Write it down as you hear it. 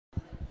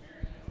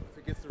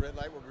it gets the red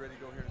light, we'll be ready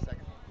to go here in a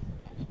second.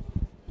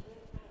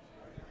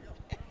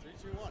 3,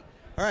 2, 1.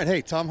 All right,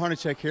 hey, Tom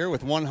Harnachek here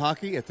with One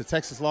Hockey at the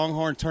Texas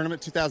Longhorn Tournament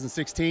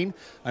 2016.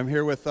 I'm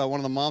here with one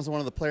of the moms and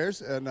one of the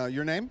players, and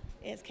your name?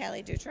 It's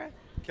Kelli Dutra.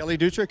 Kelli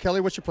Dutra.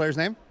 Kelli, what's your player's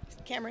name?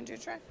 Cameron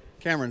Dutra.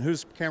 Cameron.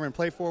 Who's Cameron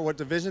play for? What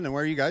division, and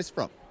where are you guys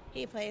from?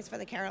 He plays for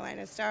the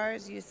Carolina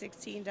Stars,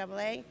 U16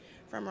 AA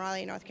from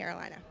Raleigh, North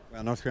Carolina.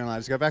 Well, North Carolina. I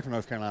just got back from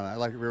North Carolina. I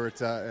like we were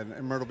at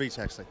in Myrtle Beach,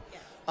 actually.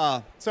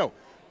 Yeah.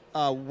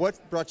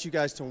 What brought you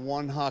guys to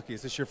One Hockey?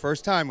 Is this your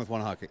first time with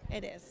One Hockey?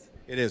 It is.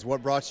 It is.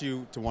 What brought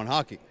you to One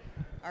Hockey?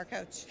 Our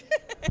coach.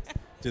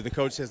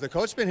 Has the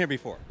coach been here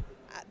before?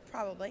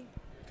 Probably.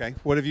 Okay.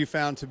 What have you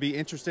found to be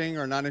interesting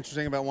or not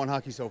interesting about One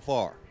Hockey so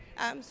far?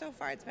 So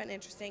far it's been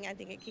interesting. I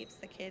think it keeps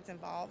the kids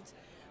involved.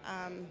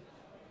 Kind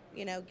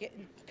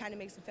of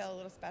makes them feel a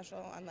little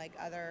special, unlike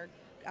other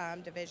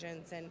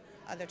divisions and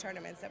other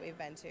tournaments that we've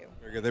been to.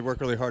 Very good. They work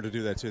really hard to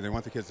do that too. They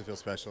want the kids to feel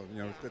special.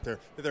 That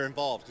they're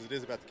involved, because it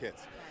is about the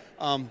kids.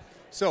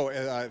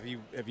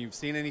 Have you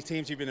seen any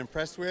teams you've been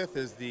impressed with?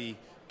 Is the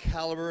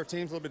caliber of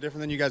teams a little bit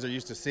different than you guys are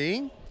used to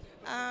seeing?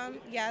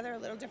 Yeah, they're a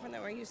little different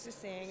than we're used to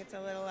seeing. It's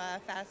a little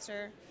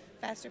faster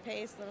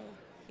paced, little.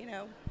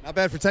 Not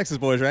bad for Texas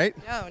boys, right?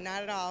 No,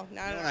 not at all.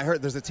 Not at all. I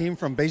heard there's a team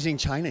from Beijing,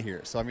 China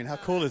here. So, I mean, how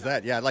cool is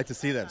that? Yeah, I'd like to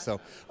see them.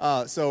 So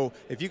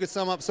if you could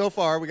sum up so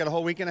far, we got a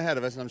whole weekend ahead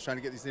of us, and I'm just trying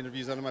to get these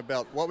interviews under my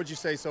belt. What would you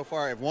say so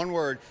far, if one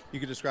word, you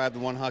could describe the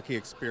One Hockey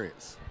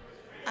experience?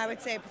 I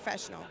would say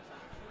professional.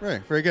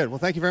 Right, very good. Well,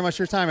 thank you very much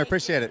for your time. I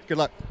appreciate it. Good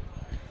luck.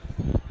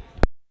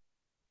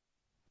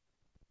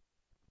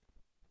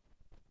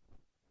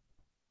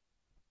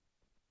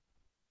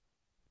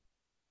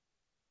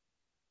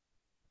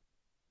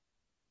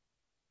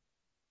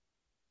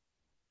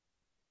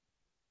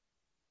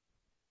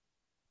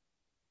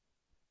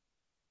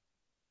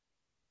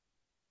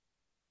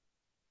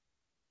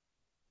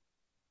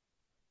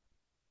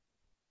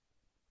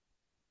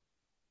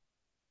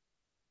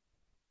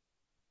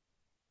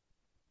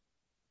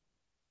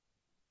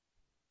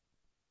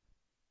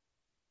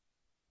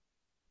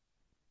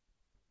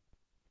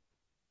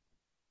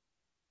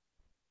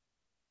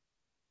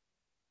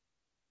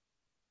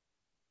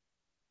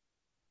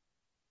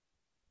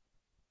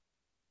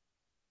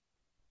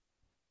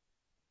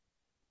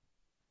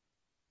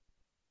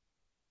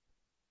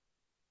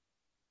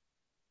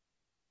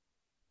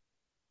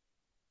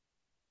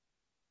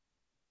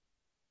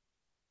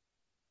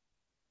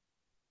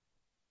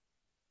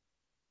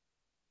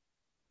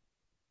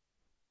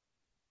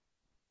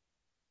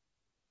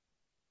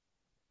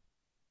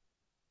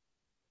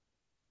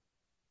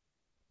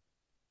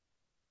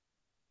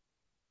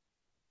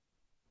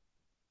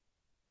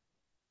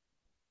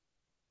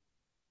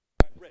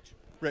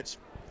 Rich.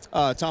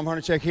 Tom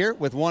Harnachek here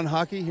with One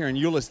Hockey here in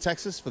Euless,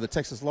 Texas for the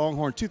Texas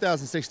Longhorn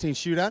 2016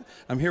 shootout.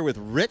 I'm here with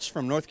Rich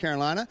from North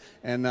Carolina,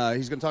 and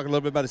he's going to talk a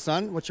little bit about his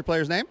son. What's your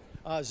player's name?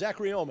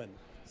 Zachary Oman.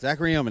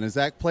 Zachary Oman. And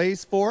Zach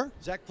plays for?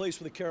 Zach plays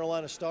for the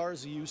Carolina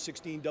Stars, the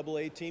U16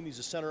 AA team. He's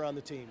a center on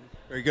the team.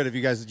 Very good. Have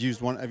you guys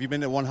used one? Have you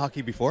been to One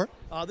Hockey before?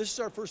 This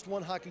is our first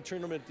One Hockey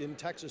tournament in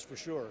Texas for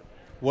sure.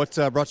 What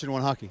brought you to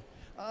One Hockey?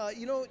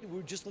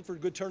 We just look for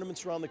good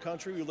tournaments around the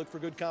country. We look for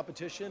good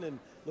competition and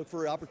look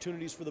for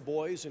opportunities for the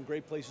boys and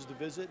great places to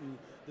visit. And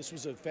this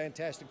was a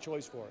fantastic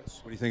choice for us.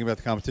 What do you think about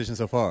the competition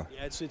so far?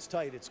 Yeah, it's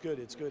tight. It's good.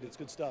 It's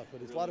good stuff.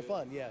 But it's a lot of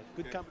fun. Yeah,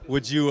 good competition.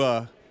 Would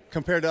you,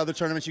 compared to other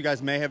tournaments you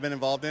guys may have been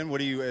involved in,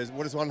 what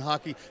is One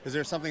Hockey? Is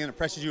there something that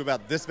impresses you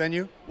about this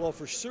venue? Well,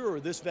 for sure,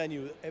 this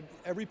venue,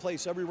 every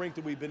place, every rink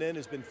that we've been in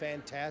has been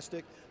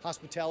fantastic.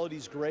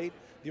 Hospitality's great.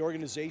 The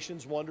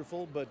organization's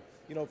wonderful. But,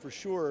 for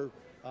sure,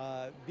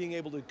 being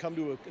able to come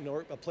to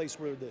a place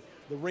where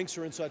the rinks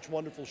are in such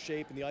wonderful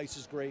shape and the ice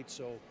is great.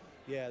 So,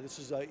 yeah, this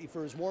is,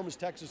 for as warm as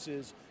Texas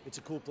is, it's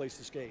a cool place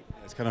to skate. Yeah,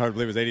 it's kind of hard to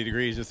believe it was 80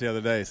 degrees just the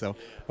other day. So,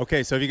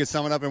 okay, so if you could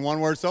sum it up in one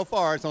word so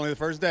far, it's only the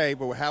first day,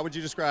 but how would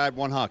you describe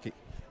One Hockey?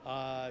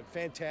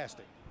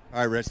 Fantastic. All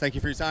right, Rich, thank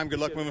you for your time. Good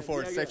luck moving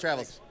forward. Yeah, Safe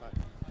travels. Thanks.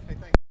 Bye.